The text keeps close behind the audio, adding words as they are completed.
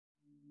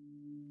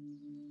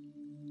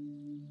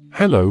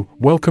Hello,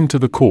 welcome to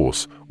the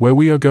course, where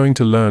we are going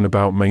to learn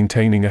about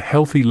maintaining a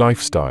healthy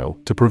lifestyle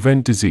to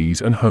prevent disease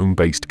and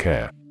home-based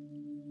care.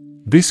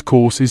 This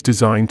course is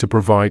designed to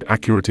provide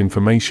accurate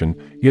information,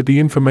 yet the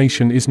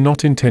information is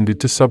not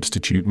intended to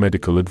substitute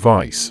medical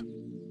advice.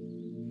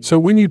 So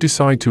when you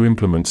decide to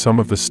implement some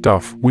of the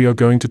stuff we are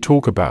going to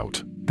talk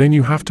about, then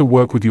you have to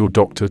work with your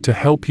doctor to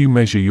help you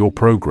measure your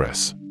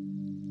progress.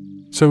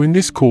 So in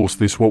this course,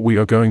 what we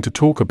are going to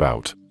talk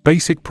about: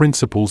 basic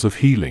principles of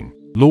healing,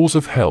 laws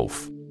of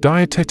health,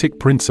 dietetic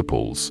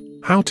principles,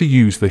 how to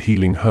use the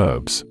healing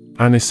herbs,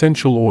 and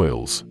essential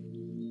oils.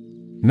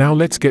 Now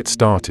let's get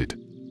started.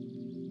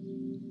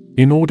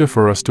 In order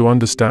for us to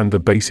understand the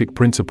basic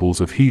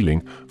principles of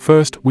healing,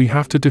 first we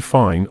have to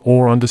define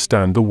or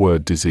understand the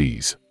word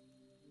disease.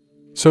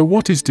 So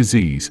what is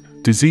disease?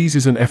 Disease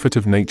is an effort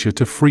of nature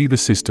to free the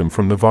system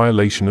from the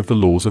violation of the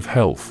laws of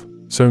health.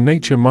 So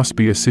nature must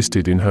be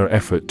assisted in her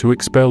effort to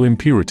expel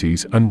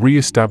impurities and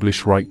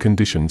re-establish right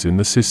conditions in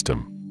the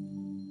system.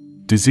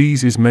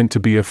 Disease is meant to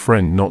be a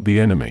friend, not the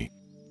enemy.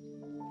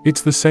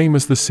 It's the same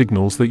as the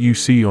signals that you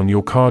see on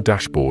your car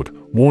dashboard,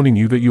 warning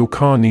you that your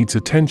car needs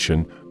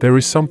attention, there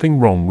is something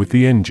wrong with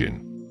the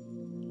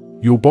engine.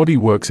 Your body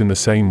works in the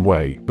same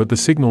way, but the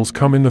signals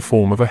come in the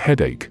form of a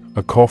headache,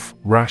 a cough,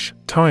 rash,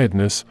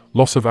 tiredness,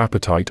 loss of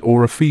appetite,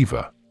 or a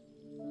fever.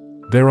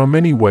 There are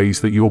many ways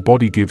that your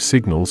body gives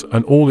signals,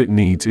 and all it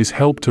needs is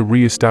help to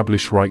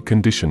re-establish right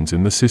conditions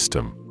in the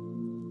system.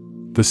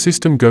 The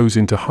system goes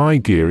into high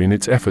gear in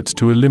its efforts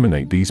to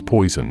eliminate these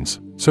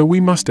poisons, so we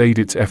must aid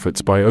its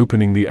efforts by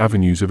opening the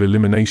avenues of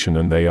elimination,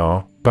 and they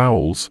are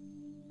bowels,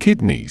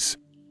 kidneys,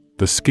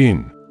 the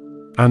skin,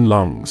 and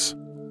lungs.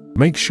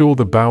 Make sure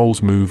the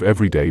bowels move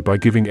every day by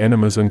giving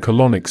enemas and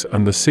colonics,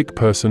 and the sick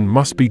person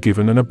must be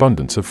given an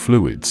abundance of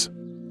fluids.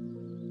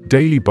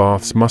 Daily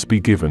baths must be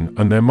given,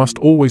 and there must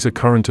always a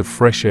current of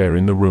fresh air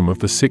in the room of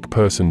the sick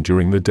person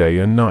during the day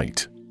and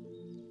night.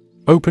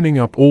 Opening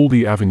up all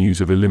the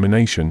avenues of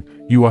elimination,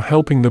 you are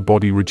helping the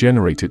body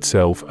regenerate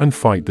itself and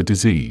fight the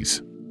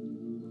disease.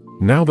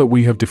 Now that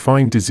we have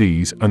defined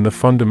disease and the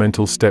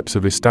fundamental steps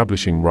of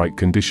establishing right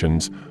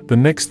conditions, the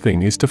next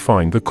thing is to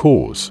find the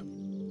cause.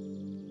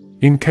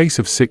 In case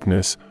of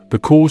sickness, the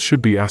cause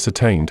should be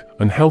ascertained,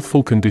 and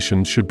healthful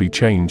conditions should be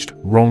changed,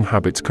 wrong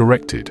habits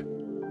corrected.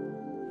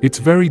 It's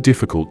very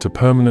difficult to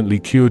permanently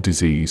cure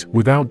disease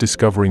without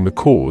discovering the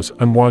cause,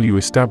 and while you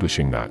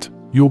establishing that,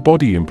 your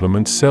body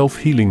implements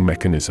self-healing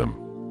mechanism.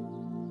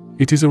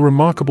 It is a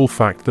remarkable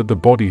fact that the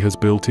body has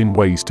built-in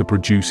ways to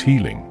produce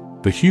healing.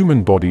 The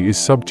human body is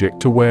subject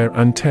to wear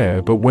and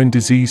tear, but when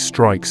disease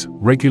strikes,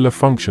 regular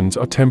functions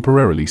are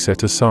temporarily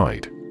set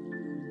aside.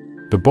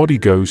 The body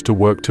goes to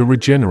work to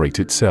regenerate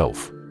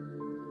itself.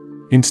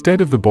 Instead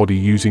of the body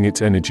using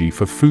its energy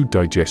for food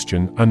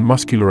digestion and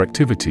muscular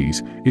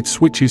activities, it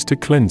switches to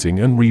cleansing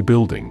and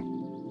rebuilding.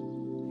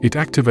 It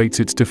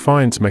activates its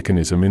defiance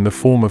mechanism in the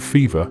form of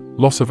fever,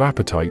 loss of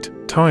appetite,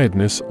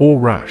 tiredness, or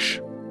rash.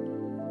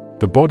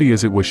 The body,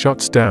 as it were,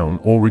 shuts down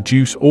or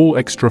reduces all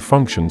extra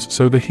functions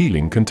so the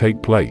healing can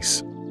take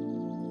place.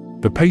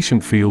 The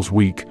patient feels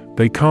weak,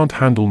 they can't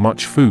handle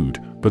much food,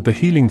 but the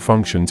healing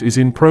functions is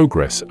in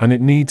progress and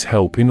it needs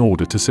help in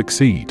order to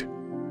succeed.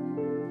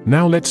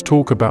 Now let's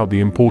talk about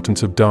the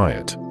importance of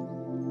diet.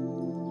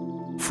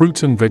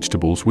 Fruits and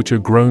vegetables which are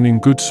grown in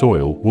good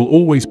soil will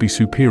always be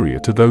superior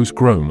to those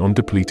grown on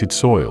depleted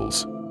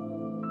soils.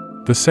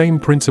 The same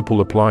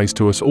principle applies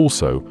to us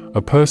also.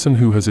 A person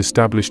who has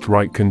established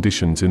right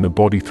conditions in the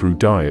body through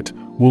diet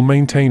will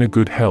maintain a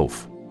good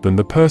health than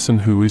the person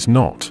who is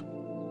not.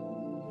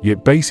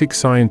 Yet basic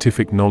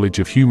scientific knowledge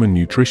of human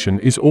nutrition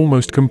is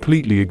almost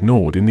completely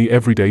ignored in the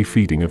everyday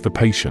feeding of the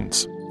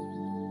patients.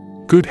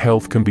 Good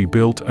health can be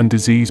built and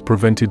disease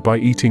prevented by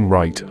eating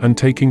right and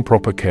taking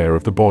proper care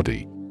of the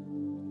body.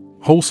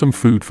 Wholesome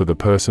food for the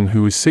person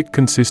who is sick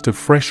consists of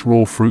fresh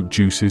raw fruit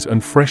juices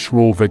and fresh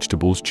raw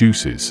vegetables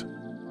juices.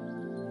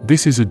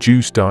 This is a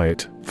juice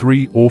diet.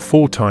 3 or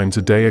 4 times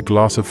a day a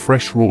glass of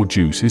fresh raw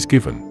juice is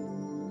given.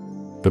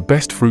 The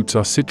best fruits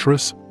are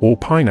citrus or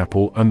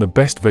pineapple, and the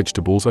best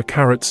vegetables are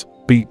carrots,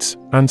 beets,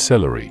 and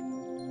celery.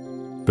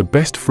 The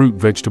best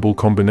fruit-vegetable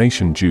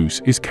combination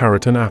juice is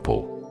carrot and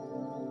apple.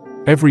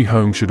 Every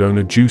home should own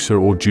a juicer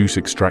or juice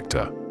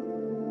extractor.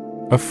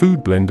 A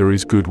food blender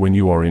is good when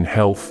you are in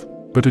health,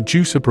 but a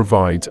juicer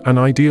provides an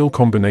ideal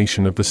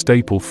combination of the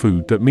staple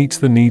food that meets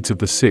the needs of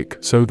the sick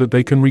so that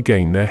they can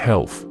regain their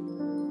health.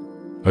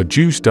 A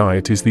juice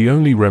diet is the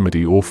only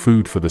remedy or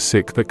food for the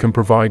sick that can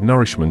provide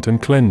nourishment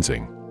and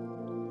cleansing.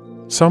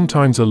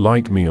 Sometimes a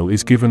light meal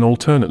is given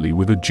alternately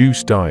with a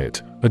juice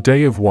diet, a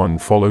day of one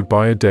followed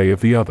by a day of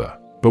the other.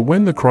 But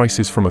when the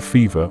crisis from a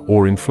fever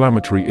or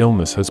inflammatory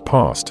illness has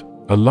passed,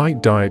 a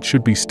light diet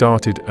should be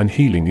started and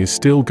healing is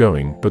still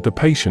going, but the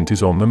patient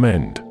is on the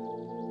mend.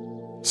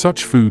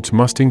 Such foods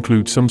must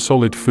include some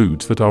solid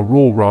foods that are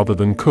raw rather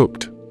than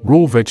cooked,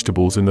 raw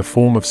vegetables in the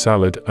form of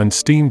salad and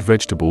steamed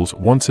vegetables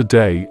once a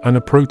day, and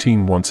a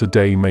protein once a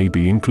day may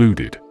be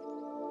included.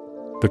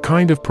 The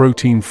kind of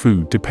protein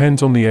food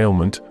depends on the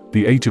ailment,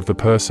 the age of the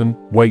person,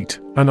 weight,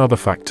 and other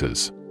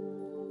factors.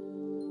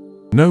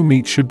 No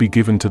meat should be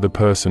given to the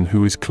person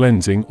who is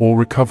cleansing or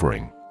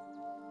recovering.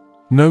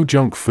 No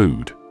junk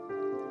food.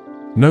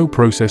 No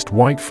processed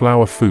white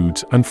flour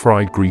foods and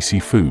fried greasy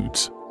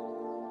foods.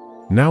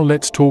 Now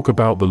let's talk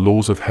about the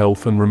laws of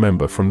health, and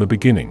remember, from the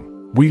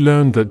beginning, we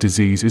learned that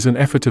disease is an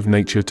effort of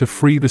nature to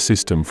free the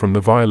system from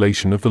the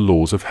violation of the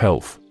laws of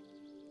health.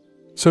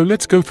 So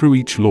let's go through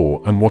each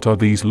law. And what are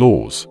these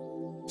laws?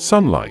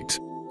 Sunlight,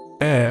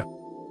 air,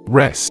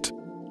 rest,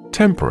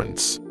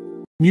 temperance,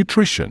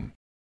 nutrition,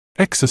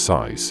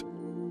 exercise,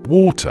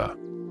 water,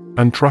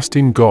 and trust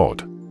in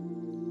God.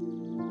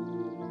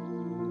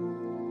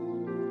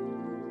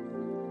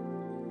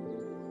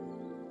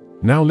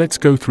 Now let's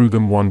go through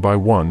them one by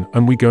one,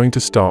 and we're going to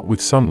start with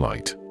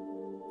sunlight.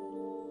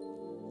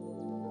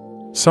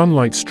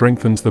 Sunlight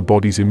strengthens the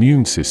body's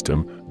immune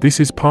system. This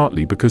is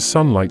partly because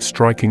sunlight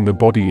striking the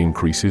body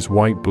increases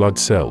white blood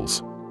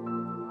cells.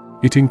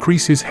 It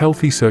increases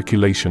healthy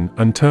circulation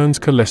and turns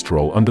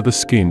cholesterol under the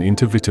skin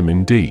into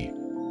vitamin D.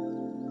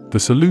 The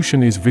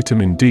solution is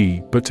vitamin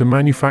D, but to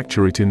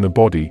manufacture it in the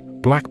body,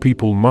 black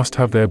people must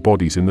have their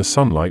bodies in the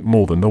sunlight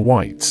more than the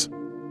whites.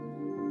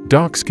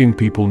 Dark-skinned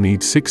people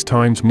need 6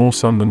 times more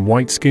sun than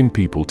white-skinned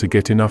people to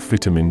get enough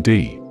vitamin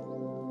D.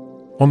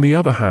 On the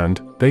other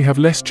hand, they have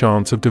less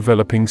chance of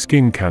developing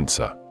skin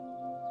cancer.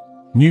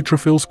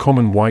 Neutrophils,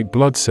 common white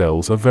blood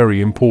cells, are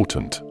very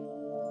important.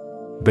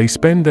 They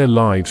spend their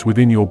lives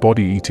within your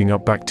body eating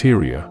up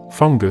bacteria,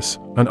 fungus,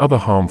 and other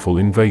harmful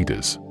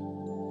invaders.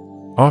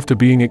 After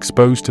being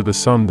exposed to the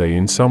sun, they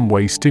in some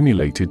way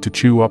stimulated to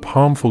chew up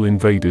harmful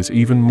invaders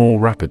even more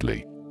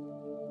rapidly.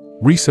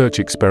 Research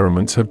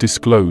experiments have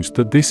disclosed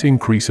that this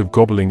increase of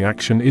gobbling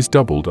action is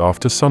doubled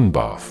after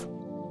sunbath.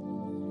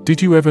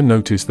 Did you ever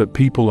notice that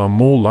people are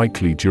more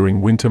likely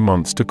during winter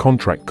months to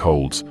contract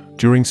colds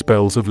during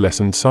spells of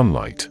lessened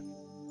sunlight?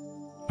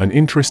 An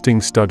interesting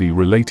study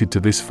related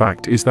to this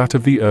fact is that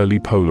of the early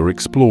polar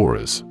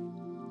explorers.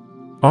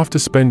 After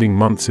spending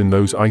months in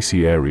those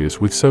icy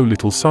areas with so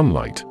little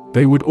sunlight,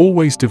 they would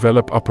always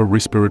develop upper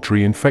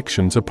respiratory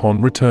infections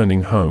upon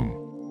returning home.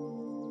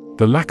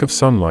 The lack of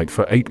sunlight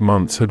for 8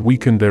 months had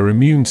weakened their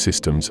immune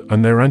systems,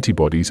 and their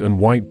antibodies and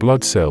white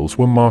blood cells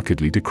were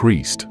markedly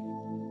decreased.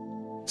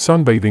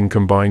 Sunbathing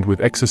combined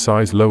with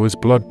exercise lowers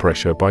blood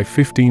pressure by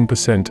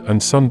 15%,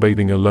 and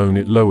sunbathing alone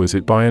it lowers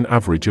it by an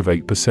average of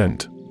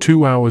 8%.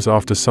 2 hours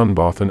after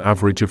sunbath, an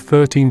average of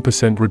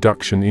 13%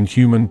 reduction in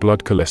human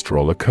blood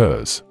cholesterol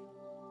occurs.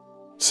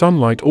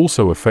 Sunlight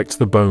also affects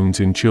the bones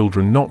in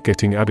children not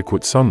getting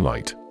adequate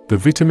sunlight. The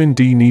vitamin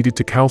D needed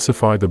to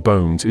calcify the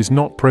bones is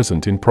not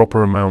present in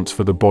proper amounts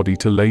for the body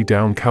to lay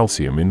down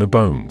calcium in the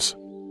bones.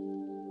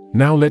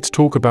 Now let's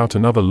talk about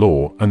another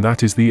law, and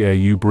that is the air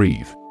you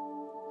breathe.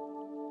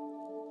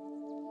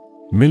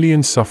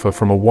 Millions suffer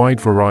from a wide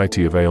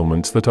variety of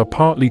ailments that are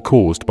partly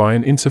caused by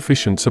an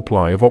insufficient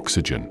supply of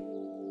oxygen.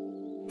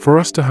 For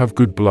us to have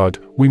good blood,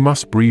 we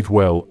must breathe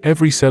well.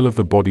 Every cell of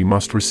the body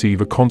must receive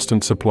a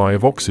constant supply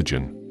of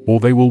oxygen, or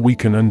they will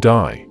weaken and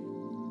die.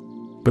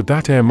 But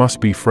that air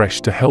must be fresh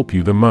to help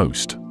you the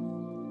most.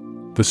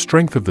 The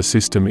strength of the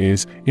system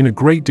is, in a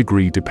great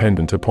degree,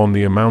 dependent upon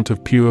the amount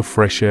of pure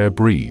fresh air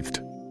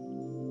breathed.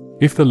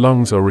 If the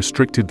lungs are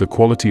restricted, the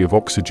quality of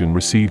oxygen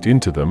received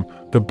into them,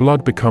 the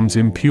blood becomes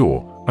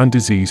impure, and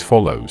disease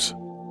follows.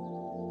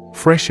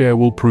 Fresh air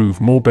will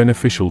prove more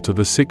beneficial to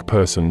the sick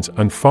persons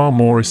and far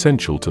more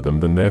essential to them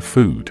than their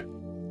food.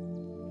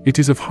 It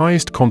is of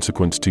highest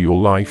consequence to your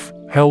life,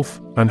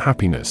 health, and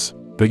happiness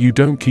that you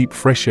don't keep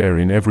fresh air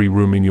in every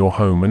room in your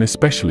home, and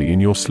especially in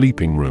your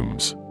sleeping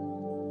rooms.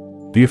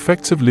 The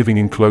effects of living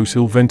in close,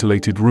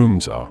 ill-ventilated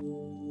rooms are: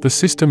 the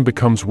system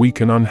becomes weak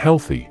and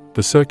unhealthy,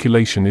 the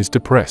circulation is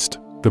depressed,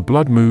 the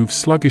blood moves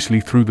sluggishly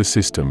through the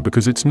system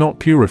because it's not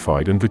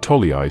purified and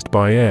vitalyzed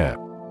by air.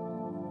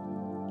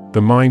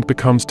 The mind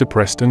becomes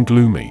depressed and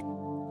gloomy.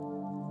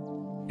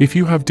 If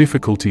you have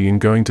difficulty in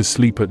going to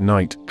sleep at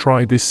night,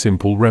 try this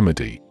simple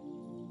remedy.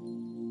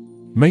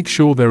 Make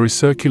sure there is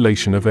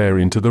circulation of air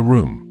into the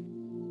room.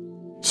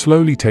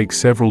 Slowly take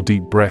several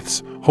deep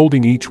breaths,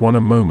 holding each one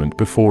a moment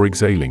before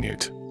exhaling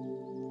it.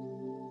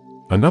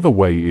 Another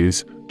way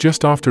is,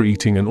 just after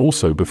eating and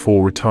also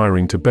before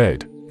retiring to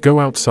bed, go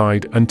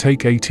outside and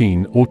take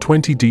 18 or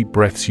 20 deep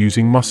breaths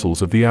using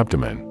muscles of the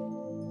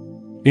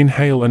abdomen.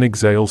 Inhale and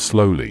exhale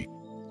slowly.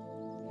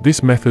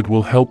 This method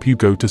will help you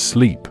go to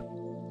sleep.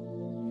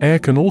 Air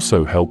can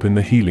also help in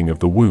the healing of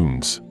the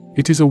wounds.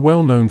 It is a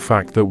well-known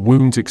fact that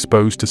wounds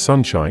exposed to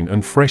sunshine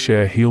and fresh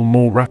air heal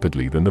more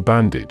rapidly than the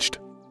bandaged.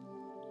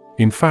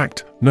 In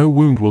fact, no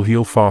wound will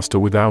heal faster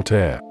without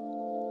air.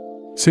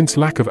 Since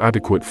lack of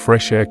adequate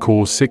fresh air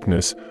causes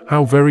sickness,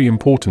 how very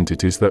important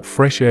it is that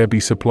fresh air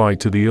be supplied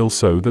to the ill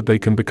so that they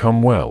can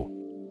become well.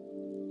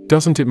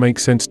 Doesn't it make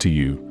sense to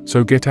you?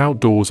 So get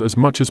outdoors as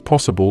much as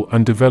possible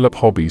and develop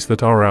hobbies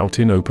that are out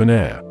in open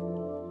air.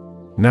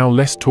 Now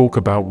let's talk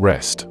about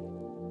rest.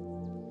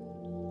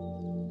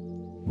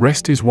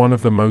 Rest is one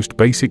of the most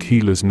basic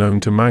healers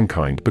known to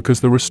mankind because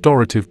the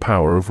restorative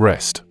power of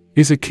rest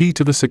is a key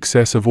to the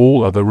success of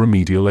all other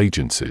remedial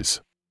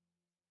agencies.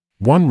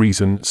 One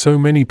reason so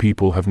many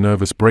people have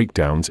nervous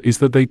breakdowns is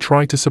that they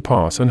try to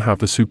surpass and have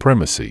the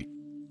supremacy.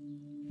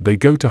 They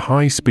go to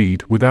high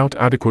speed without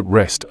adequate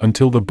rest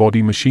until the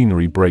body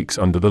machinery breaks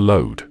under the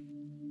load.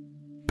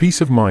 Peace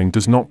of mind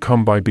does not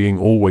come by being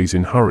always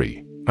in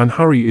hurry, and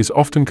hurry is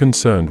often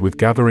concerned with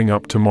gathering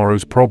up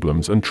tomorrow's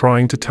problems and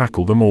trying to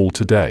tackle them all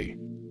today.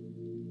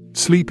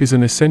 Sleep is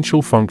an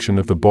essential function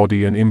of the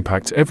body and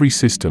impacts every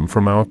system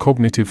from our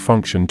cognitive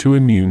function to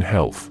immune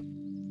health.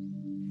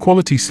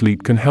 Quality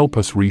sleep can help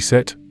us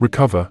reset,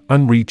 recover,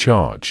 and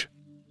recharge.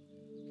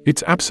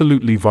 It's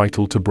absolutely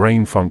vital to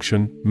brain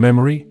function,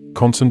 memory,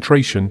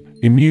 concentration,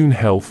 immune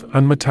health,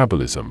 and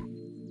metabolism.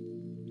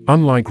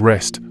 Unlike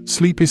rest,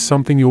 sleep is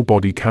something your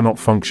body cannot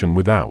function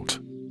without.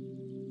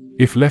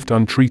 If left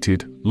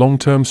untreated,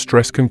 long-term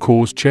stress can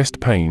cause chest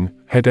pain,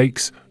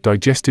 headaches,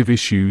 digestive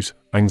issues,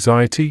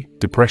 anxiety,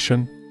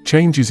 depression,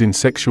 changes in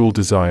sexual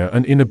desire,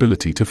 and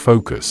inability to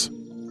focus.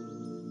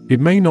 It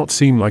may not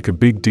seem like a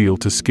big deal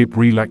to skip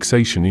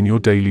relaxation in your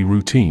daily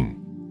routine.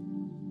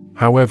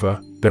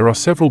 However, there are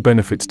several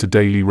benefits to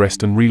daily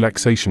rest and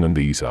relaxation, and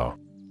these are: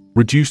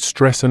 reduced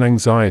stress and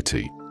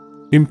anxiety,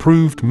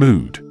 improved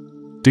mood,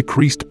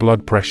 decreased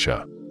blood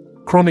pressure,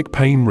 chronic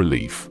pain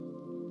relief,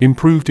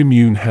 improved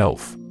immune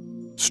health,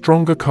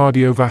 stronger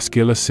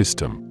cardiovascular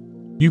system.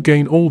 You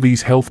gain all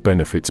these health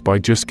benefits by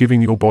just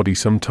giving your body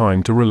some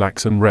time to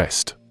relax and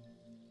rest.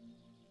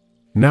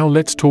 Now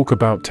let's talk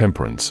about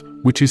temperance,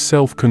 which is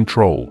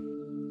self-control.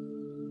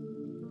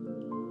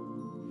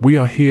 We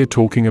are here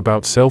talking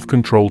about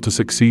self-control to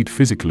succeed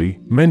physically,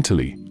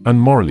 mentally, and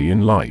morally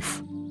in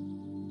life.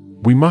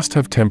 We must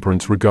have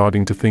temperance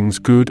regarding to things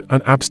good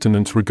and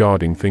abstinence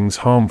regarding things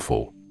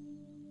harmful.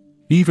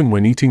 Even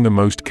when eating the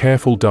most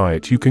careful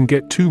diet, you can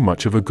get too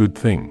much of a good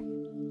thing.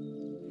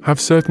 Have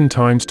certain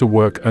times to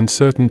work and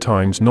certain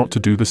times not to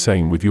do the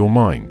same with your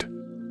mind.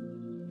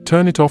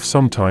 Turn it off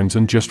sometimes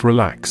and just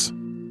relax.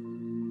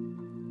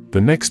 The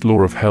next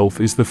law of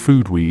health is the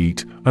food we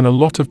eat, and a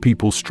lot of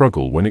people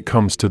struggle when it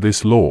comes to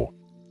this law.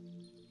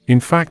 In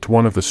fact,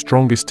 one of the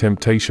strongest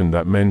temptations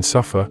that men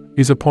suffer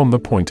is upon the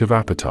point of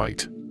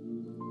appetite.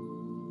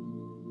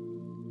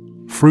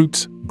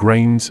 Fruits,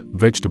 grains,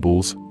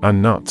 vegetables,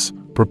 and nuts,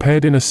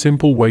 prepared in a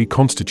simple way,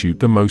 constitute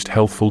the most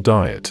healthful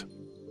diet.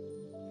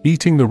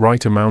 Eating the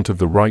right amount of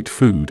the right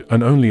food,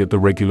 and only at the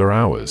regular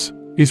hours,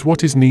 is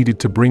what is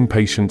needed to bring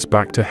patients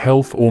back to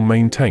health or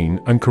maintain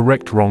and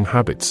correct wrong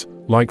habits,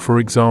 like, for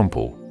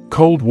example,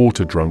 cold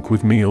water drunk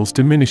with meals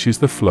diminishes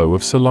the flow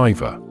of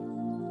saliva.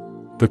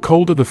 The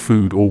colder the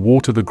food or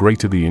water, the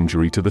greater the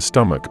injury to the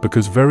stomach,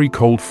 because very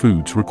cold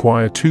foods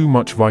require too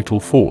much vital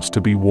force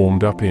to be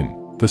warmed up in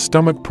the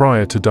stomach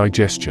prior to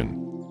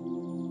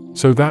digestion.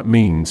 So that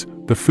means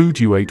the food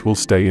you ate will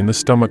stay in the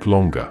stomach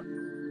longer.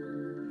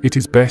 It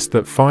is best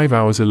that 5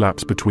 hours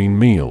elapse between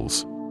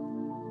meals.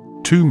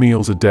 2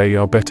 meals a day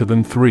are better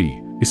than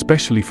 3,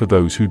 especially for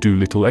those who do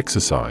little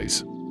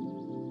exercise.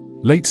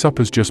 Late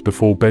suppers just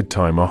before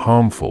bedtime are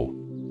harmful.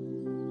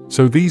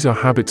 So these are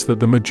habits that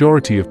the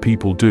majority of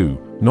people do,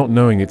 not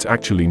knowing it's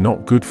actually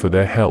not good for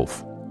their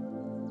health.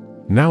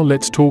 Now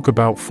let's talk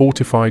about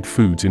fortified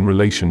foods in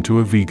relation to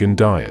a vegan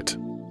diet.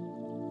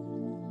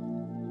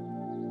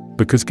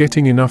 Because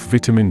getting enough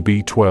vitamin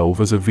B12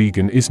 as a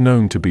vegan is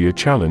known to be a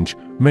challenge,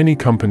 many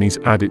companies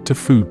add it to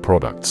food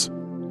products.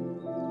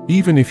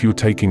 Even if you're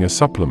taking a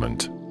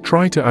supplement,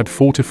 try to add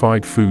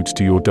fortified foods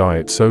to your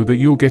diet so that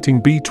you're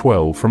getting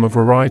B12 from a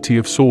variety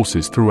of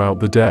sources throughout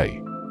the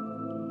day.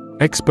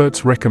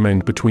 Experts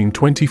recommend between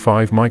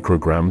 25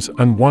 micrograms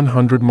and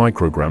 100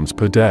 micrograms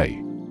per day.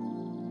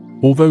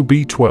 Although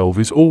B12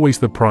 is always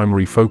the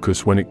primary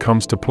focus when it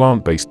comes to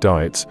plant-based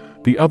diets,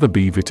 the other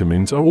B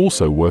vitamins are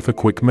also worth a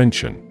quick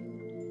mention.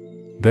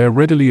 They're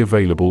readily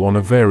available on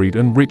a varied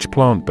and rich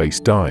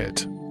plant-based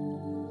diet.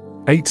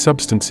 8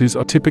 substances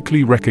are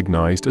typically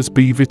recognized as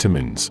B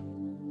vitamins.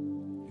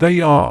 They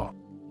are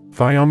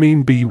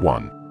thiamine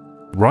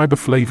B1,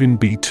 riboflavin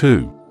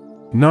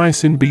B2,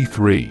 niacin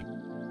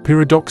B3,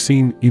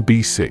 pyridoxine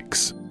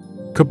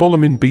B6,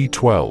 cobalamin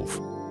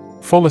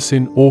B12,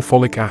 folacin or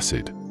folic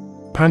acid,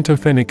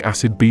 pantothenic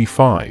acid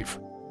B5,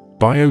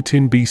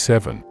 biotin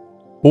B7.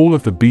 All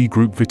of the B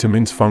group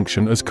vitamins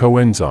function as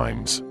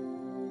coenzymes.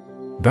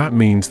 That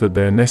means that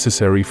they're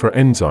necessary for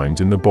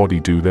enzymes in the body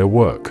do their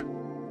work.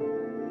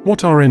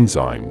 What are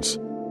enzymes?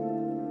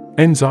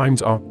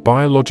 Enzymes are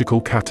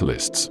biological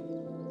catalysts.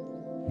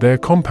 They're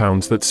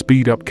compounds that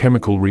speed up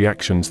chemical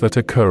reactions that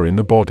occur in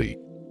the body.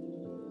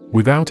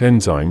 Without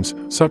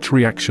enzymes, such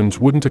reactions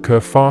wouldn't occur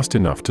fast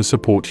enough to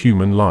support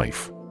human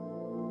life.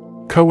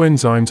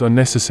 Coenzymes are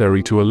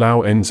necessary to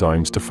allow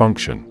enzymes to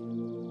function.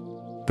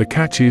 The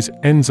catch is,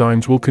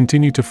 enzymes will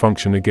continue to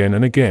function again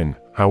and again,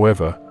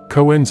 however,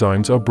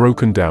 coenzymes are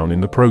broken down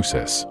in the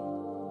process.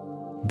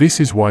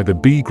 This is why the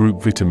B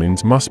group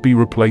vitamins must be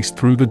replaced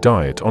through the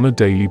diet on a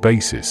daily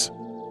basis.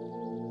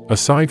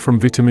 Aside from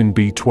vitamin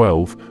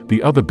B12,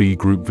 the other B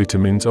group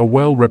vitamins are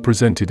well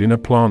represented in a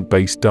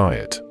plant-based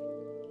diet.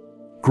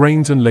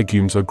 Grains and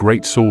legumes are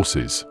great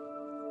sources.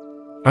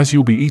 As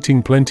you'll be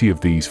eating plenty of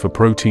these for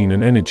protein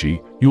and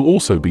energy, you'll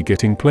also be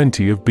getting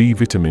plenty of B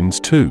vitamins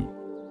too.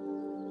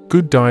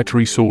 Good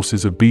dietary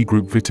sources of B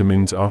group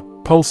vitamins are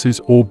pulses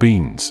or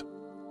beans,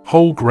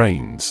 whole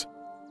grains,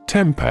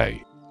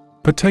 tempeh,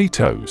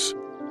 potatoes,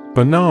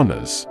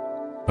 bananas.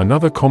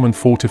 Another common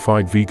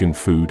fortified vegan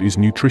food is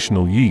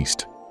nutritional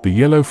yeast. The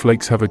yellow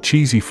flakes have a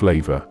cheesy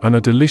flavor and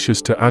are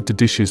delicious to add to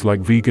dishes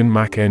like vegan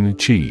mac and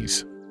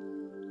cheese.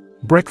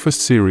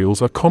 Breakfast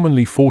cereals are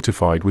commonly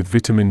fortified with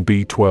vitamin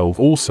B12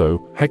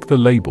 also, heck the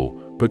label,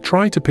 but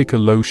try to pick a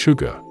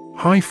low-sugar,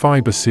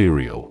 high-fiber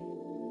cereal.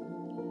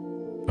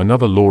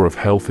 Another law of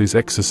health is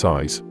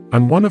exercise,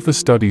 and one of the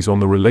studies on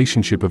the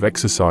relationship of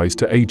exercise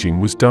to aging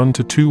was done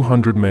to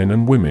 200 men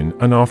and women,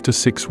 and after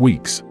 6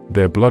 weeks,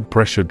 their blood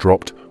pressure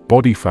dropped,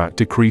 body fat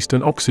decreased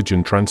and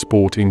oxygen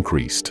transport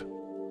increased.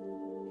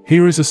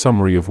 Here is a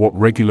summary of what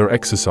regular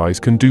exercise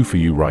can do for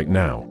you right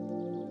now.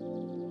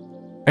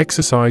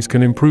 Exercise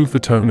can improve the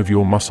tone of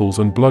your muscles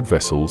and blood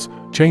vessels,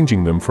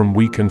 changing them from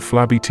weak and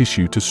flabby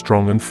tissue to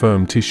strong and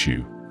firm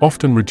tissue,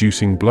 often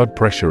reducing blood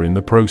pressure in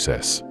the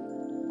process.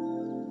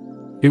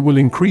 It will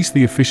increase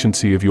the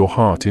efficiency of your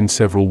heart in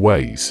several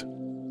ways.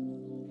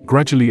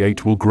 Gradually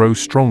it will grow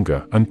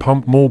stronger and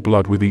pump more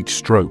blood with each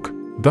stroke,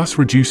 thus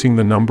reducing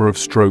the number of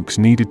strokes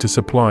needed to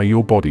supply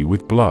your body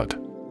with blood.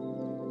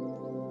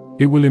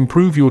 It will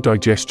improve your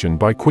digestion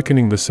by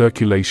quickening the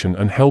circulation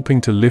and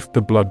helping to lift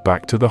the blood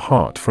back to the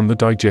heart from the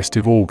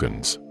digestive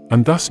organs,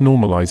 and thus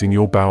normalizing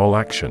your bowel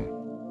action.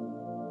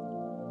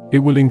 It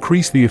will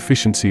increase the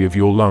efficiency of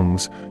your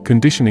lungs,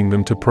 conditioning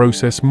them to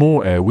process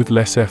more air with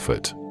less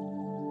effort.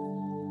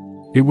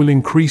 It will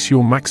increase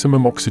your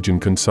maximum oxygen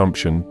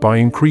consumption by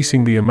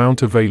increasing the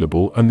amount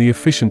available and the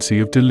efficiency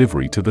of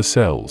delivery to the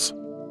cells.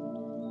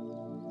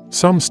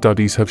 Some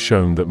studies have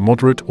shown that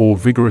moderate or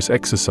vigorous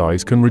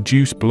exercise can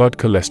reduce blood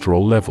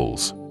cholesterol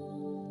levels.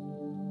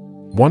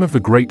 One of the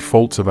great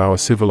faults of our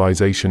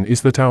civilization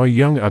is that our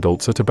young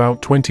adults at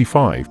about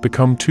 25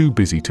 become too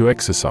busy to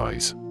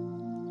exercise.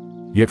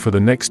 Yet for the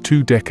next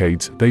 2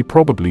 decades, they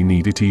probably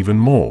need it even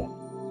more.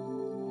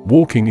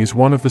 Walking is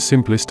one of the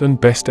simplest and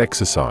best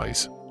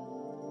exercise.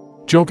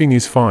 Jogging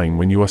is fine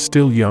when you are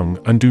still young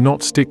and do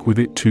not stick with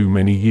it too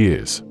many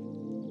years.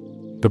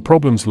 The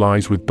problems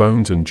lies with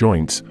bones and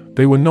joints.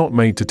 They were not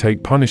made to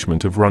take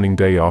punishment of running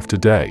day after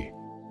day.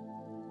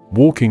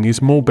 Walking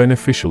is more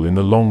beneficial in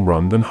the long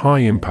run than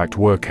high-impact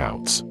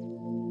workouts.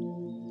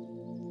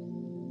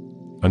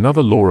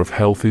 Another law of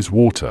health is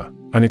water,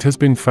 and it has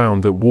been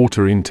found that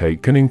water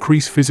intake can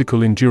increase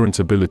physical endurance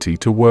ability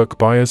to work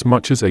by as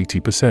much as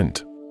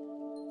 80%.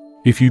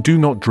 If you do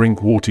not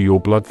drink water, your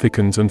blood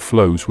thickens and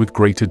flows with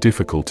greater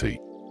difficulty.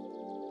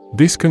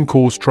 This can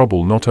cause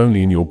trouble not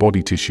only in your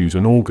body tissues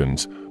and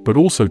organs, but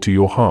also to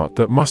your heart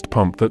that must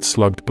pump that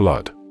slugged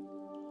blood.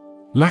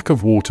 Lack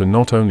of water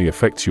not only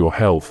affects your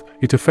health,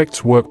 it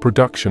affects work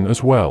production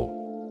as well.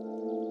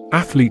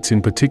 Athletes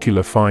in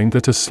particular find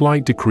that a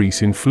slight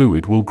decrease in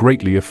fluid will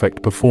greatly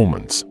affect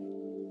performance.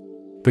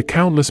 The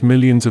countless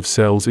millions of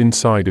cells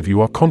inside of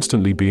you are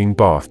constantly being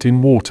bathed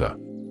in water.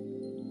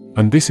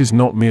 And this is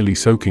not merely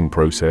soaking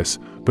process,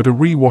 but a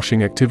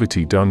re-washing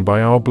activity done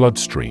by our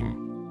bloodstream.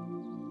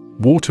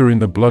 Water in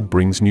the blood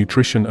brings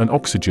nutrition and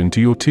oxygen to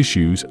your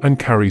tissues and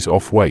carries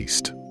off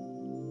waste.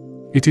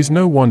 It is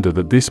no wonder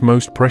that this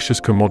most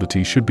precious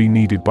commodity should be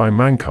needed by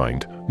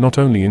mankind, not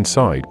only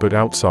inside but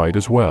outside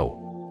as well.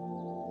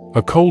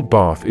 A cold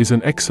bath is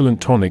an excellent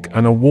tonic,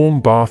 and a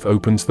warm bath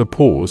opens the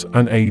pores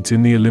and aids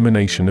in the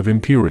elimination of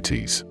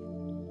impurities.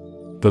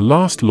 The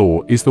last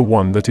law is the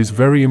one that is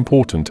very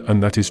important,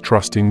 and that is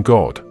trust in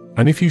God.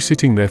 And if you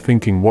sitting there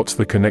thinking, what's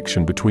the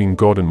connection between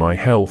God and my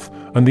health?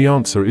 And the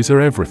answer is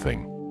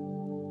everything.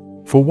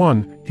 For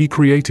one, He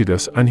created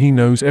us and He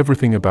knows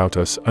everything about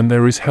us, and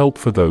there is help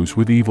for those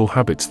with evil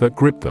habits that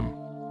grip them.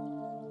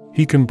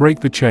 He can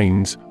break the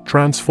chains,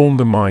 transform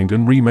the mind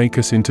and remake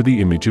us into the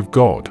image of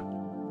God.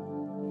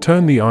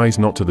 Turn the eyes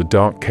not to the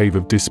dark cave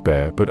of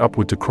despair but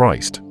upward to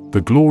Christ.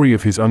 The glory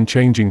of His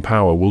unchanging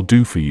power will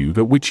do for you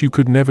that which you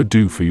could never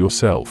do for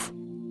yourself.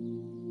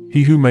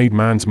 He who made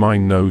man's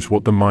mind knows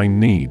what the mind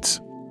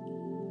needs.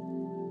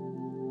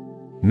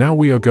 Now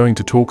we are going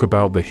to talk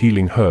about the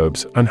healing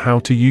herbs and how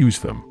to use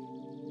them.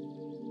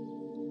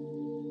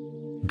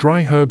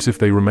 Dry herbs, if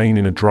they remain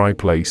in a dry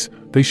place,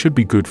 they should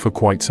be good for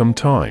quite some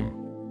time.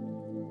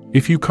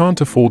 If you can't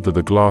afford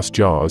the glass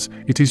jars,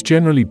 it is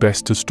generally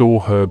best to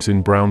store herbs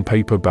in brown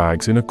paper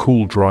bags in a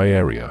cool, dry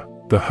area.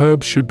 The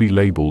herbs should be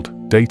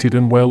labeled, dated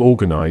and well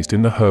organized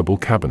in the herbal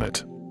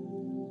cabinet.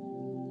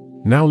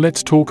 Now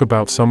let's talk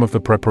about some of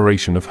the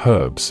preparation of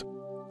herbs.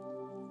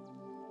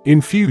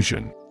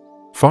 Infusion.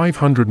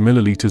 500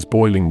 milliliters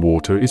boiling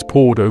water is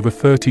poured over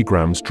 30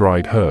 grams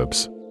dried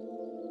herbs.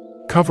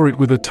 Cover it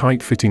with a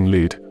tight-fitting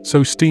lid,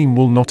 so steam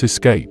will not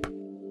escape.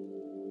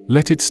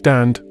 Let it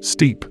stand,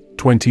 steep,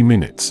 20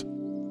 minutes.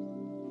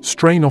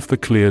 Strain off the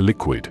clear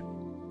liquid.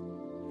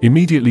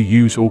 Immediately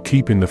use or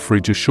keep in the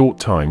fridge a short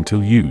time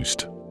till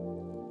used.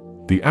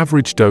 The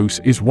average dose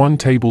is 1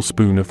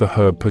 tablespoon of the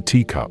herb per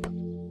teacup.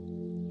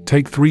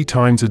 Take 3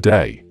 times a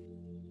day.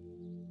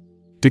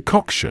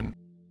 Decoction.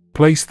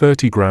 Place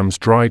 30 grams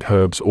dried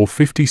herbs or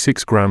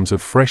 56 grams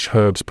of fresh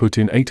herbs put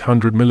in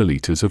 800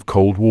 milliliters of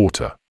cold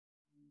water.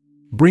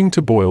 Bring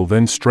to boil,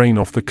 then strain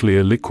off the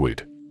clear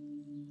liquid.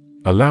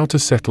 Allow to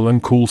settle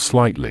and cool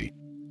slightly.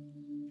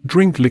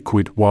 Drink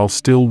liquid while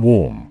still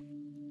warm.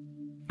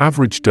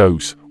 Average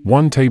dose,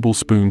 1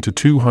 tablespoon to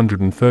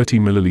 230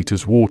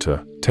 milliliters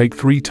water, take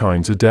 3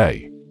 times a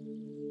day.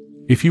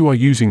 If you are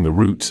using the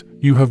roots,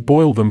 you have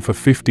boiled them for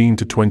 15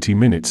 to 20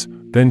 minutes,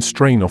 then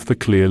strain off the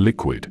clear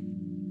liquid.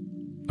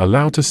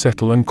 Allow to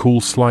settle and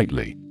cool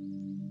slightly.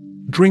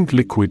 Drink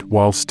liquid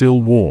while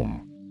still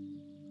warm.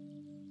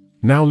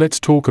 Now let's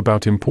talk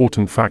about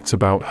important facts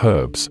about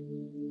herbs.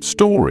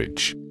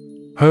 Storage.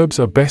 Herbs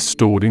are best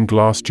stored in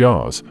glass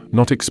jars,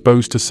 not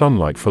exposed to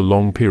sunlight for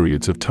long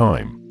periods of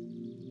time.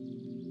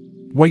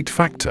 Weight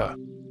factor.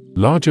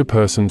 Larger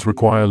persons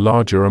require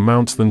larger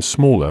amounts than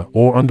smaller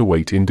or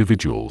underweight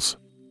individuals.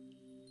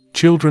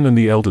 Children and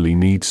the elderly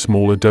need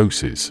smaller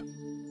doses.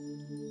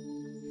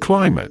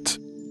 Climate.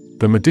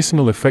 The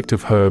medicinal effect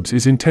of herbs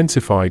is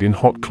intensified in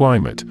hot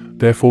climate,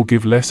 therefore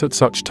give less at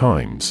such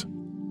times.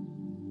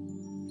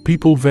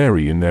 People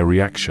vary in their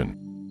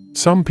reaction.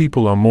 Some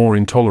people are more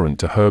intolerant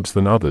to herbs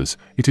than others.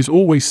 It is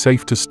always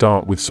safe to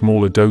start with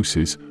smaller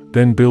doses,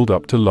 then build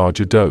up to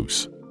larger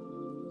dose.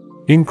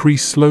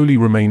 Increase slowly,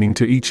 remaining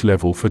to each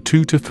level for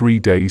 2 to 3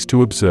 days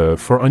to observe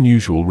for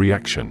unusual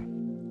reaction.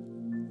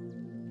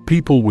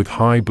 People with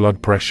high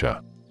blood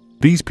pressure.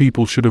 These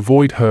people should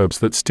avoid herbs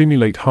that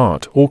stimulate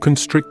heart or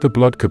constrict the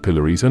blood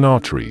capillaries and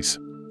arteries.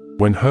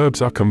 When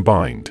herbs are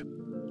combined.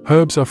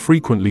 Herbs are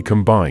frequently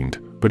combined,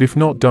 but if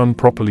not done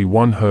properly,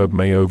 one herb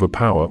may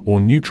overpower or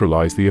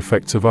neutralize the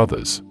effects of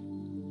others.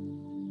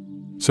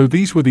 So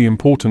these were the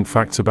important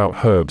facts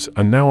about herbs,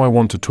 and now I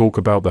want to talk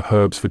about the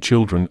herbs for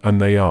children,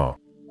 and they are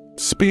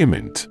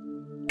spearmint,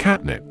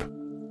 catnip,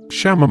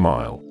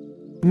 chamomile,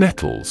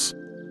 nettles,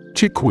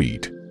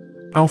 chickweed,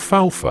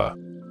 alfalfa.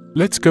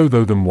 Let's go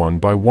through them one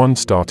by one,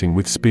 starting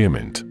with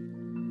spearmint.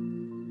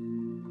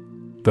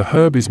 The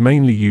herb is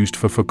mainly used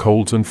for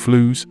colds and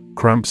flus,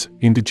 cramps,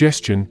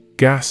 indigestion,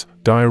 gas,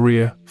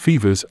 diarrhea,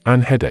 fevers,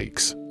 and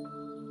headaches.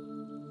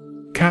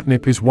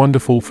 Catnip is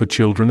wonderful for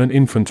children and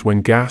infants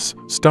when gas,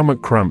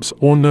 stomach cramps,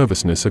 or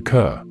nervousness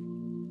occur.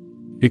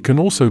 It can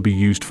also be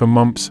used for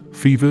mumps,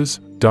 fevers,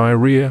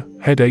 diarrhea,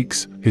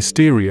 headaches,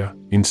 hysteria,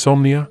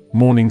 insomnia,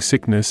 morning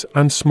sickness,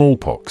 and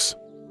smallpox.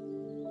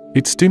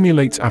 It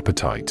stimulates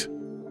appetite.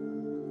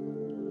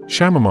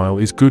 Chamomile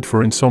is good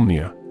for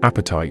insomnia,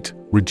 appetite,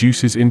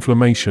 reduces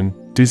inflammation,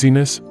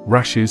 dizziness,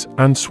 rashes,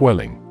 and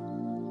swelling.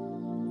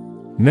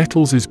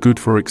 Nettles is good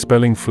for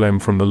expelling phlegm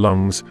from the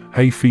lungs,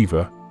 hay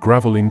fever,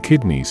 gravel in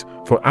kidneys,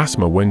 for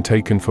asthma when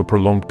taken for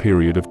prolonged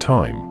period of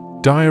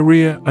time,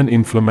 diarrhea and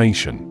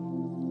inflammation.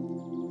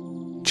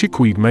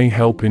 Chickweed may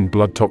help in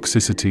blood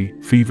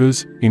toxicity,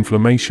 fevers,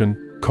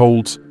 inflammation,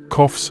 colds,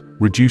 coughs,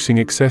 reducing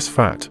excess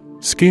fat,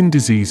 skin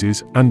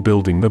diseases, and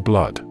building the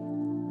blood.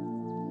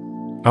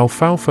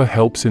 Alfalfa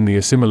helps in the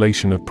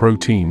assimilation of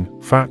protein,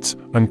 fats,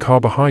 and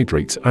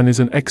carbohydrates and is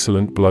an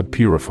excellent blood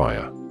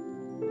purifier.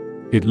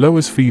 It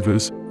lowers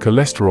fevers,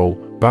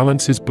 cholesterol,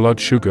 balances blood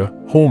sugar,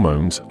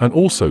 hormones, and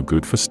also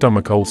good for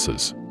stomach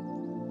ulcers.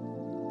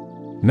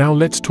 Now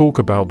let's talk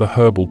about the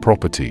herbal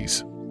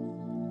properties.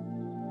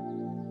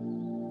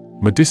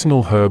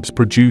 Medicinal herbs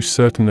produce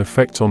certain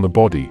effects on the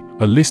body.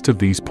 A list of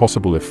these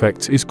possible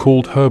effects is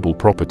called herbal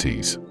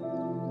properties.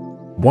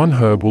 One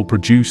herb will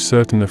produce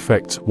certain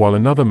effects while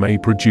another may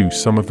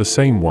produce some of the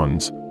same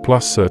ones,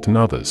 plus certain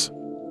others.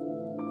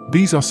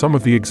 These are some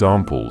of the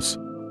examples.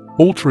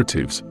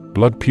 Alteratives,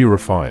 blood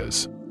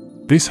purifiers.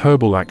 This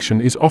herbal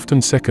action is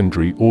often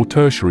secondary or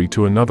tertiary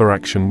to another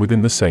action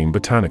within the same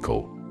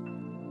botanical.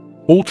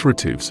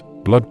 Alteratives,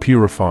 blood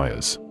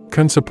purifiers,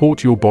 can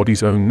support your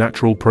body's own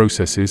natural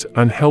processes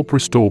and help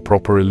restore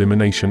proper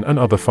elimination and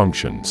other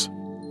functions.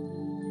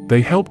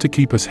 They help to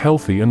keep us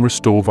healthy and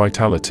restore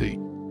vitality.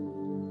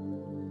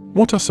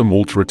 What are some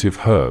alterative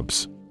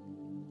herbs?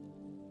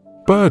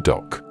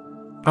 Burdock,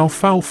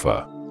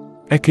 alfalfa,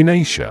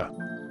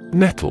 echinacea,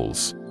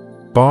 nettles,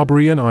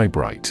 barberry and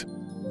eyebright.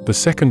 The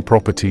second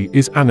property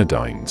is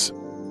anodynes.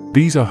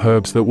 These are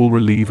herbs that will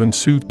relieve and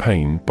soothe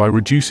pain by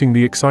reducing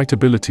the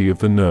excitability of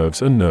the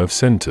nerves and nerve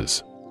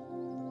centers.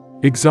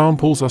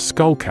 Examples are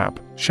skullcap,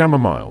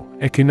 chamomile,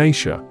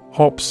 echinacea,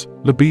 hops,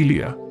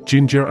 lobelia,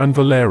 ginger and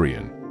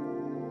valerian.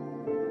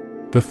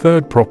 The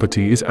third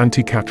property is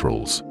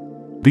anticatarrhals.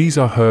 These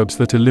are herbs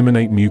that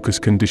eliminate mucus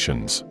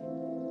conditions.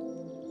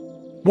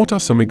 What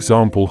are some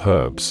example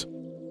herbs?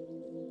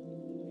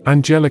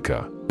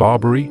 Angelica,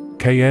 barberry,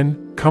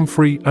 cayenne,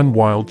 comfrey and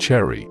wild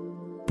cherry.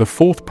 The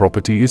fourth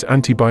property is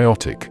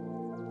antibiotic.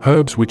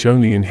 Herbs which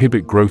only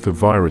inhibit growth of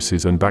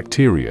viruses and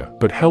bacteria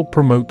but help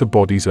promote the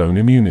body's own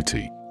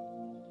immunity.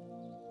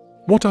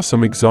 What are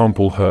some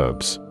example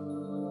herbs?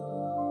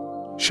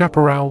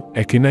 Chaparral,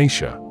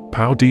 echinacea,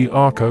 pau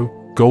d'arco,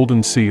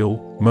 golden seal,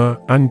 myrrh,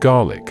 and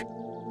garlic.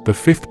 The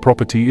fifth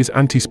property is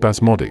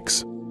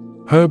antispasmodics.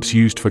 Herbs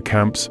used for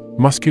cramps,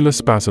 muscular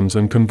spasms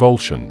and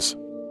convulsions.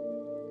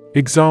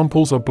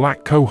 Examples are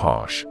black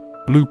cohosh,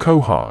 blue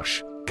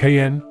cohosh,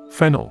 cayenne,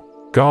 fennel,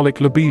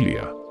 garlic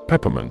lobelia,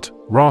 peppermint,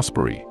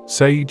 raspberry,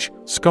 sage,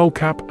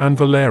 skullcap, and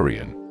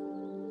valerian.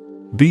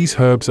 These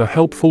herbs are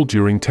helpful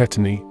during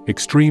tetany,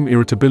 extreme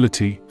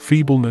irritability,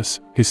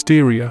 feebleness,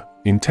 hysteria,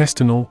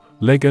 intestinal,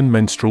 leg and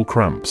menstrual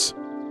cramps.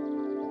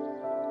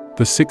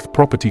 The sixth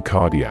property,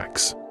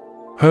 cardiacs.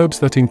 Herbs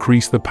that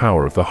increase the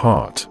power of the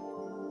heart.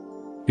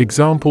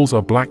 Examples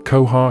are black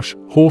cohosh,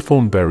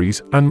 hawthorn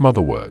berries, and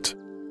motherwort.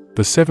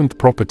 The seventh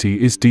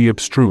property is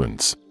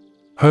deobstruents.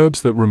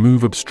 Herbs that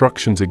remove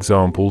obstructions.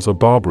 Examples are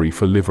barberry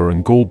for liver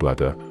and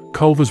gallbladder,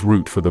 culver's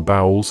root for the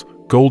bowels,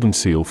 golden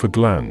seal for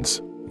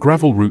glands,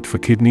 gravel root for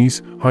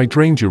kidneys,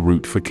 hydrangea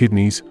root for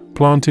kidneys,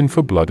 plantain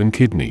for blood and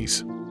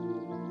kidneys.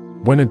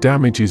 When a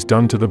damage is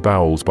done to the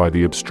bowels by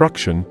the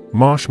obstruction,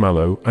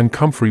 marshmallow and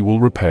comfrey will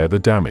repair the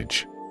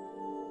damage.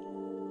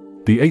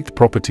 The eighth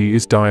property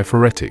is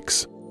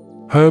diaphoretics.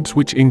 Herbs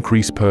which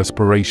increase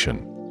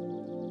perspiration.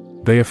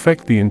 They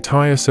affect the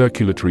entire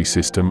circulatory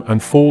system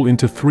and fall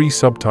into three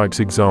subtypes.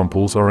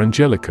 Examples are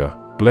angelica,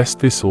 blessed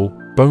thistle,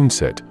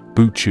 boneset,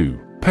 buchu,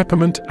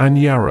 peppermint, and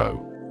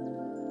yarrow.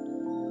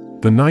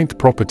 The ninth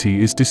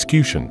property is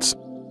discutants.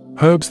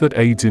 Herbs that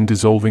aids in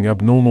dissolving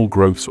abnormal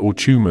growths or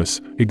tumors.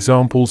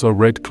 Examples are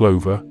red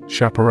clover,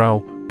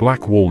 chaparral,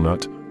 black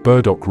walnut,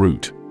 burdock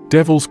root,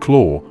 devil's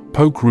claw,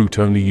 poke root,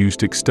 only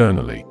used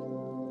externally.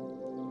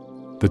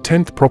 The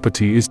 10th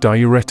property is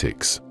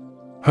diuretics.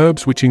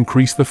 Herbs which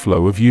increase the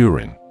flow of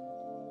urine.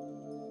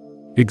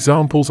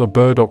 Examples are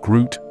burdock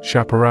root,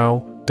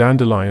 chaparral,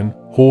 dandelion,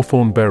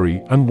 hawthorn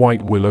berry, and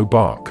white willow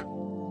bark.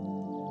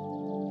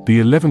 The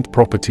 11th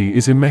property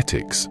is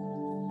emetics.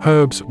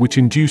 Herbs which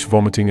induce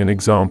vomiting, and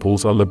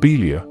examples are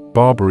lobelia,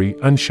 barberry,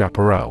 and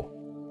chaparral.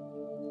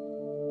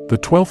 The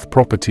 12th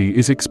property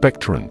is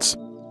expectorants.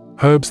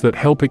 Herbs that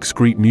help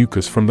excrete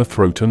mucus from the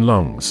throat and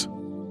lungs.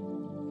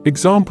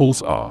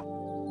 Examples are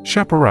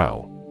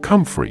chaparral,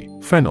 comfrey,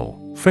 fennel,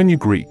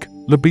 fenugreek,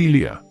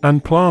 lobelia,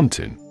 and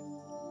plantain.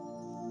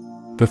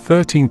 The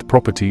 13th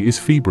property is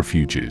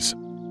febrifuges.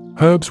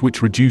 Herbs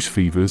which reduce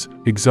fevers.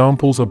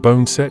 Examples are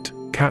boneset,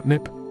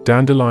 catnip,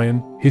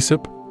 dandelion,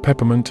 hyssop,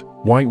 peppermint,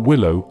 white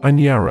willow, and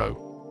yarrow.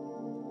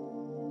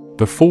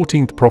 The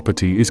 14th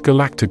property is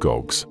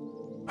galactagogues.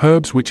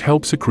 Herbs which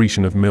help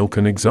secretion of milk,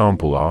 and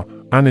example are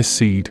anise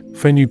seed,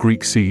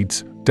 fenugreek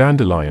seeds,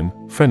 dandelion,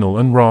 fennel,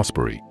 and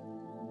raspberry.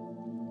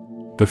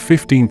 The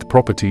 15th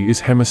property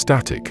is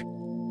hemostatic.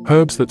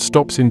 Herbs that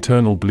stops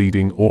internal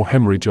bleeding or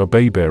hemorrhage are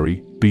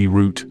bayberry,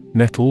 beetroot,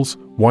 nettles,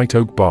 white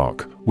oak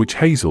bark, witch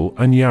hazel,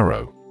 and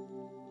yarrow.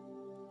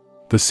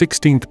 The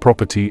 16th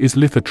property is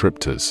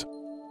lithotripters.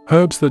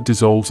 Herbs that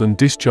dissolves and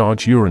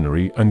discharge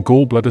urinary and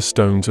gallbladder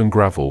stones and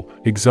gravel.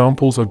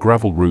 Examples are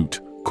gravel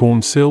root,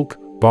 corn silk,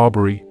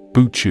 barberry,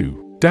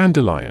 buchu,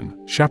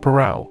 dandelion,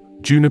 chaparral,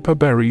 juniper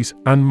berries,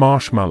 and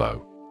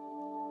marshmallow.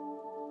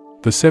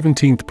 The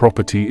 17th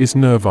property is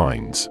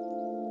nervines.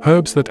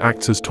 Herbs that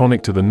act as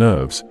tonic to the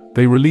nerves.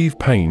 They relieve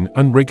pain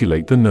and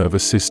regulate the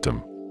nervous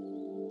system.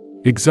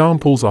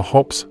 Examples are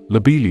hops,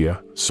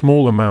 lobelia,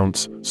 small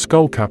amounts,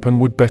 skullcap, and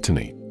wood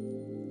betony.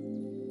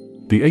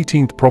 The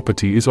 18th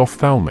property is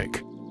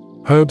ophthalmic.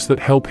 Herbs that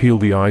help heal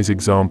the eyes.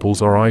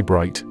 Examples are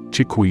eyebright,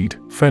 chickweed,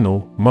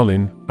 fennel,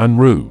 mullein, and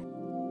rue.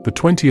 The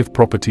 20th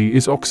property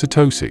is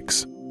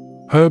oxytocics.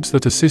 Herbs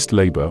that assist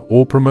labor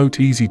or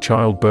promote easy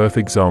childbirth.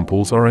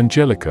 Examples are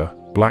angelica,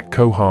 black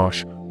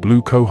cohosh,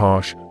 blue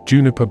cohosh,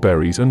 juniper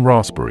berries, and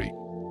raspberry.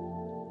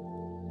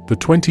 The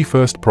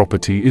 21st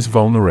property is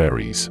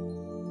vulneraries.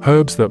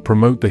 Herbs that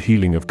promote the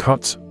healing of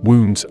cuts,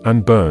 wounds,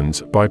 and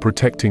burns by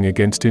protecting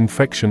against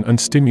infection and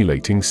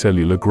stimulating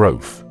cellular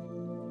growth.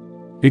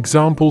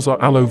 Examples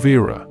are aloe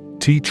vera,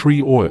 tea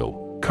tree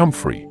oil,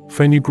 comfrey,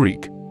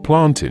 fenugreek,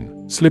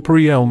 plantain,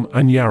 slippery elm,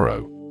 and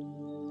yarrow.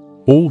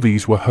 All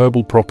these were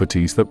herbal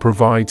properties that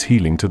provides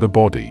healing to the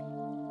body.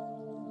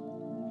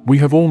 We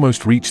have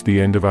almost reached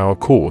the end of our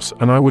course,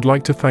 and I would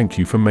like to thank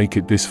you for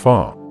making it this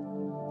far.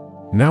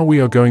 Now we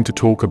are going to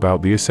talk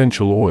about the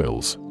essential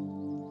oils.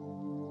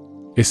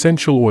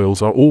 Essential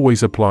oils are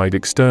always applied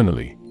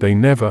externally, they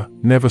never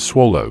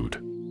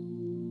swallowed.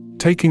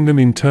 Taking them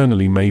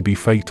internally may be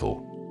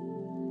fatal.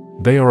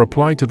 They are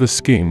applied to the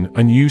skin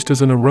and used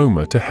as an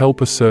aroma to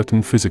help a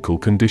certain physical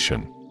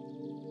condition.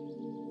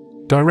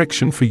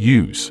 Direction for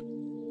use.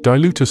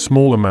 Dilute a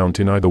small amount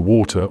in either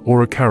water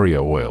or a carrier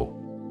oil.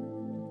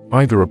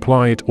 Either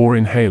apply it or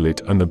inhale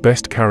it, and the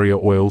best carrier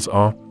oils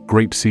are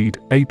grapeseed,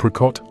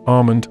 apricot,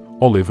 almond,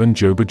 olive, and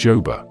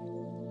jojoba.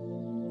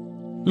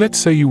 Let's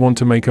say you want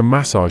to make a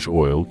massage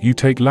oil. You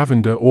take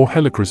lavender or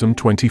helichrysum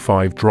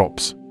 25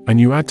 drops, and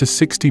you add to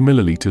 60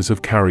 milliliters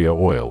of carrier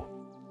oil.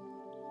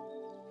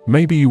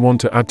 Maybe you want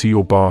to add to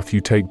your bath.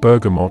 You take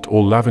bergamot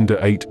or lavender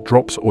 8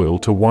 drops oil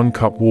to 1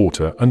 cup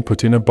water and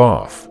put in a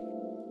bath.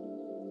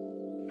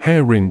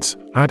 Hair rinse,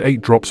 add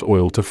 8 drops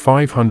oil to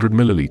 500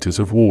 milliliters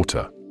of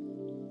water.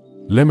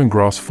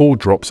 Lemongrass 4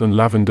 drops and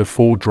lavender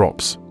 4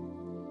 drops.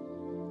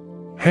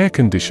 Hair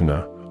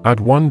conditioner, add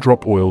 1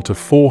 drop oil to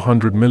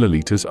 400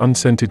 milliliters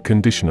unscented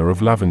conditioner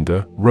of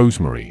lavender,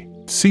 rosemary,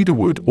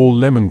 cedarwood or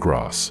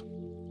lemongrass.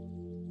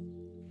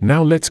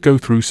 Now let's go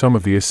through some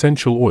of the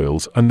essential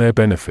oils and their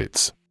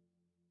benefits.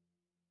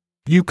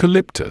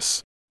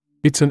 Eucalyptus.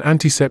 It's an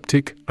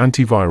antiseptic,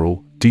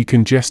 antiviral,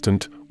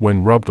 decongestant,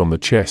 when rubbed on the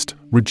chest,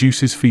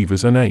 reduces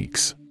fevers and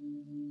aches.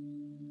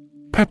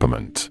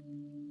 Peppermint.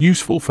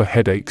 Useful for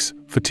headaches,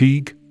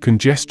 fatigue,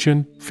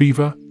 congestion,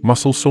 fever,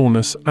 muscle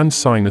soreness, and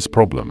sinus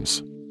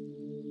problems.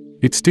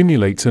 It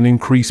stimulates and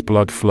increases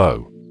blood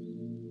flow.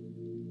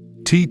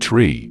 Tea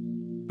tree.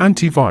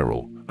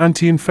 Antiviral,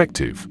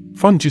 anti-infective,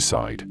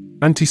 fungicide,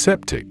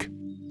 antiseptic.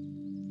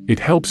 It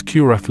helps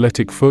cure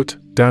athletic foot,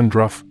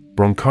 dandruff,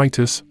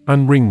 bronchitis,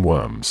 and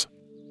ringworms.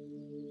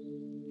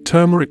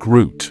 Turmeric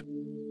root.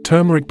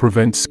 Turmeric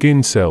prevents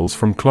skin cells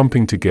from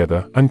clumping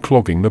together and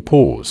clogging the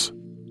pores.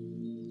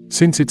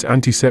 Since it's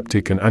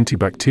antiseptic and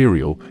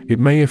antibacterial, it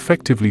may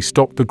effectively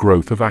stop the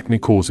growth of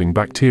acne-causing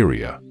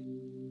bacteria.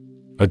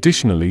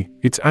 Additionally,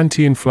 its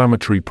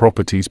anti-inflammatory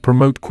properties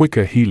promote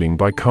quicker healing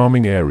by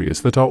calming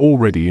areas that are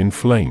already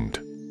inflamed.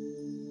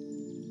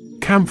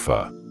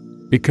 Camphor.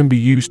 It can be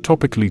used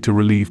topically to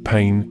relieve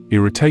pain,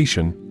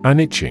 irritation,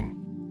 and itching.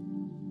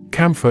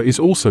 Camphor is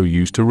also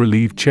used to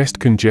relieve chest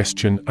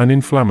congestion and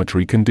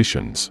inflammatory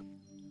conditions.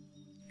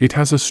 It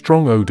has a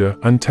strong odor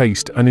and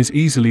taste and is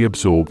easily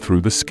absorbed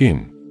through the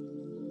skin.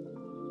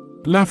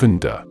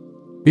 Lavender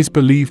is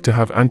believed to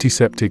have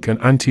antiseptic and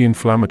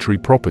anti-inflammatory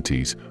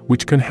properties,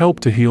 which can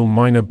help to heal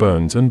minor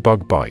burns and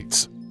bug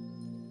bites.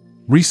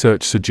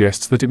 Research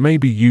suggests that it may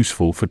be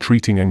useful for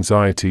treating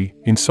anxiety,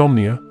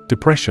 insomnia,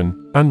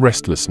 depression, and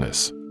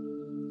restlessness.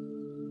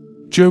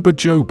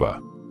 Jojoba.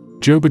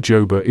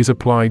 Jojoba is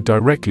applied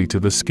directly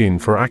to the skin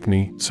for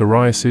acne,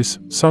 psoriasis,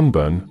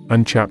 sunburn,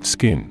 and chapped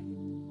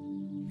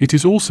skin. It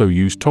is also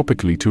used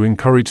topically to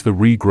encourage the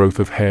regrowth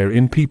of hair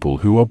in people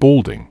who are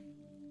balding.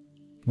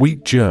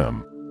 Wheat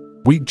germ.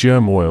 Wheat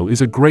germ oil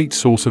is a great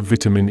source of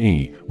vitamin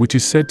E, which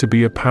is said to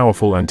be a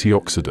powerful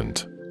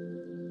antioxidant.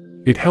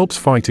 It helps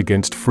fight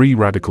against free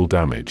radical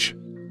damage.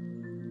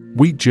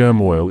 Wheat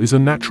germ oil is a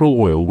natural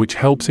oil which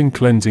helps in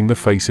cleansing the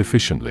face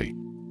efficiently.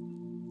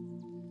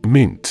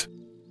 Mint.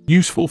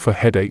 Useful for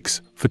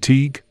headaches,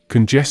 fatigue,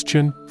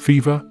 congestion,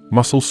 fever,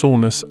 muscle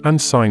soreness,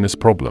 and sinus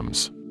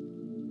problems.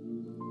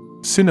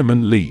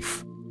 Cinnamon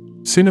leaf.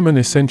 Cinnamon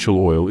essential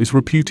oil is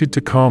reputed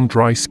to calm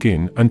dry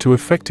skin and to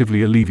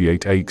effectively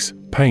alleviate aches,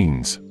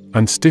 pains,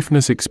 and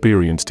stiffness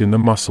experienced in the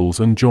muscles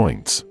and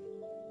joints.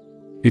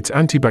 Its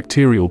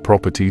antibacterial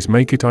properties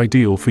make it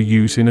ideal for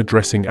use in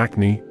addressing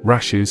acne,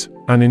 rashes,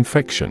 and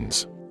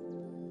infections.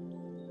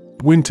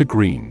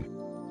 Wintergreen.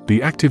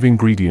 The active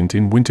ingredient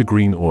in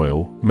wintergreen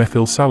oil,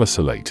 methyl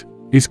salicylate,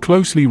 is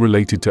closely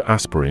related to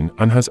aspirin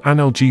and has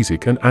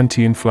analgesic and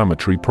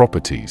anti-inflammatory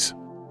properties.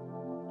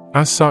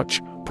 As such,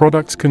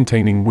 products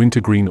containing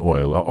wintergreen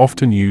oil are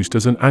often used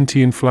as an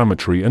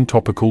anti-inflammatory and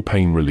topical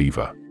pain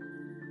reliever.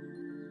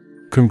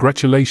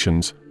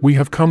 Congratulations, we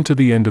have come to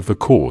the end of the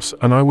course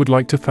and I would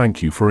like to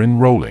thank you for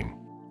enrolling.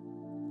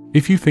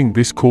 If you think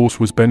this course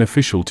was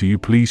beneficial to you,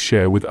 please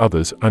share with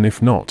others, and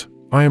if not,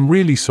 I am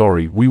really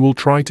sorry. We will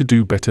try to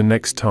do better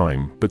next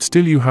time, but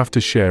still you have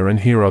to share and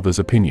hear others'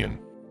 opinion.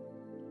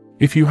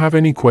 If you have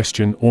any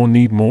question or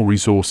need more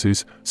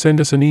resources, send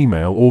us an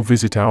email or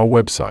visit our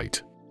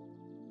website.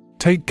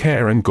 Take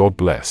care and God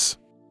bless.